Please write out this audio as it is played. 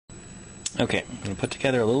Okay, I'm going to put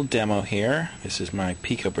together a little demo here. This is my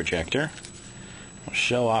Pico projector. I'll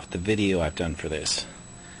show off the video I've done for this.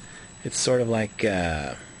 It's sort of like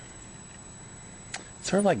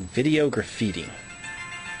video graffiti.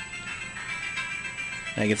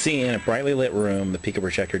 Now you can see in a brightly lit room, the Pico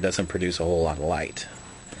projector doesn't produce a whole lot of light.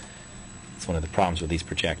 It's one of the problems with these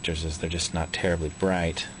projectors is they're just not terribly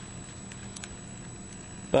bright.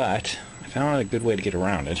 But I found a good way to get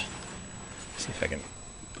around it. See if I can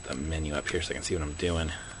put the menu up here so I can see what I'm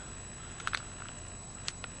doing.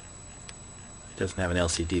 It doesn't have an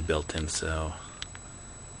LCD built in, so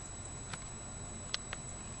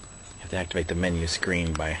you have to activate the menu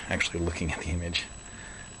screen by actually looking at the image.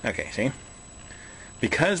 Okay, see?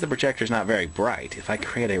 Because the projector is not very bright, if I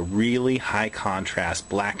create a really high contrast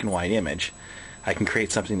black and white image, I can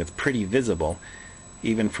create something that's pretty visible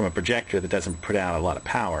even from a projector that doesn't put out a lot of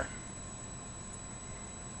power.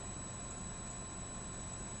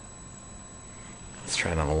 Let's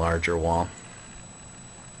try it on a larger wall.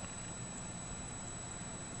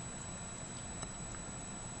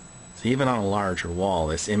 So even on a larger wall,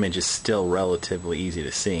 this image is still relatively easy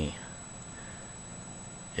to see.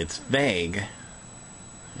 It's vague.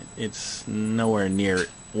 It's nowhere near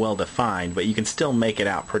well defined, but you can still make it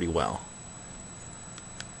out pretty well.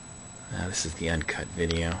 Now this is the uncut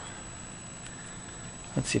video.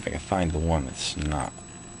 Let's see if I can find the one that's not.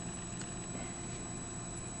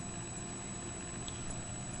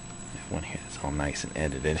 I have one here that's all nice and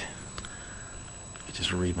edited. I can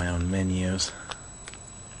just read my own menus.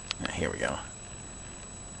 Here we go.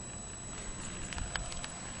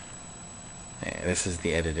 Yeah, this is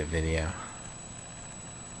the edited video.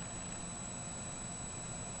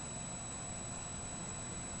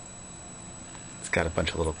 Got a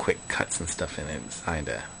bunch of little quick cuts and stuff in it, designed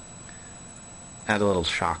to add a little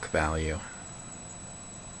shock value.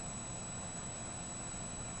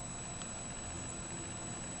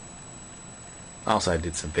 Also, I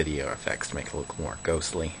did some video effects to make it look more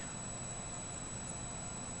ghostly.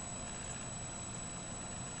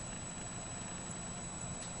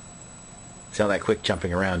 See how that quick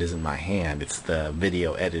jumping around isn't my hand, it's the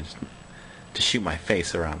video edited to shoot my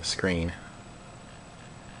face around the screen.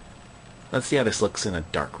 Let's see how this looks in a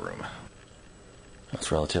dark room.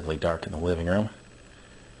 It's relatively dark in the living room.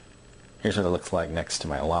 Here's what it looks like next to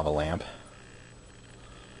my lava lamp.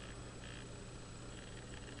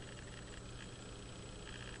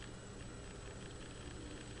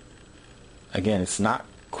 Again, it's not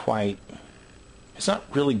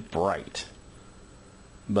really bright,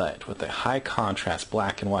 but with a high contrast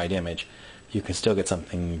black and white image, you can still get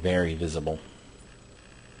something very visible.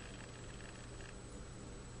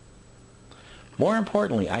 More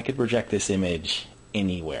importantly, I could project this image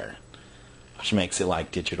anywhere, which makes it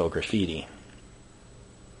like digital graffiti.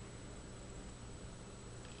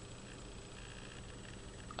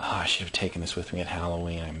 Oh, I should have taken this with me at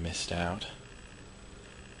Halloween. I missed out.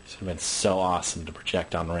 This would have been so awesome to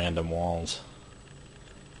project on random walls.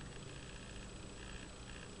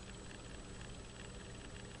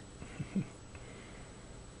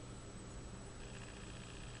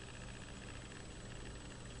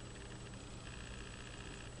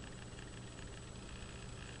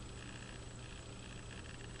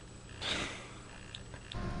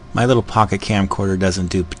 My little pocket camcorder doesn't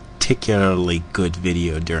do particularly good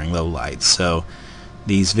video during low light, so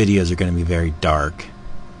these videos are going to be very dark.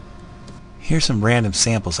 Here's some random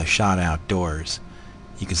samples I shot outdoors.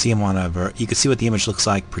 You can see them you can see what the image looks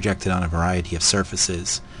like projected on a variety of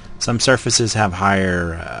surfaces. Some surfaces have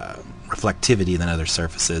higher reflectivity than other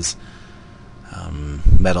surfaces.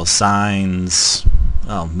 Metal signs,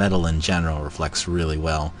 well, metal in general reflects really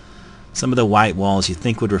well. Some of the white walls you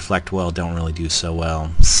think would reflect well don't really do so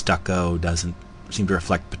well. Stucco doesn't seem to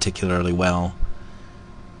reflect particularly well.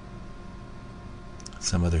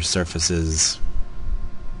 Some other surfaces,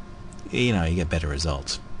 you get better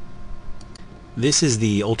results. This is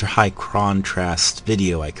the ultra high contrast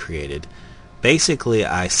video I created. Basically,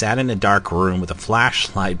 I sat in a dark room with a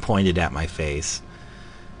flashlight pointed at my face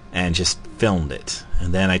and just filmed it.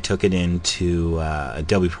 And then I took it into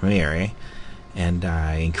Adobe Premiere and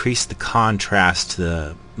I increased the contrast to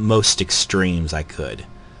the most extremes I could,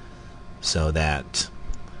 so that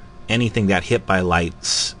anything that hit by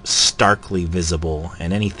light's starkly visible,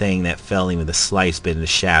 and anything that fell even the slightest bit into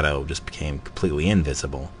shadow just became completely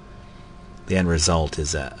invisible. The end result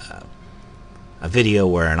is a video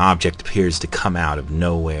where an object appears to come out of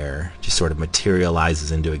nowhere, just sort of materializes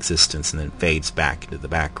into existence and then fades back into the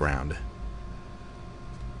background.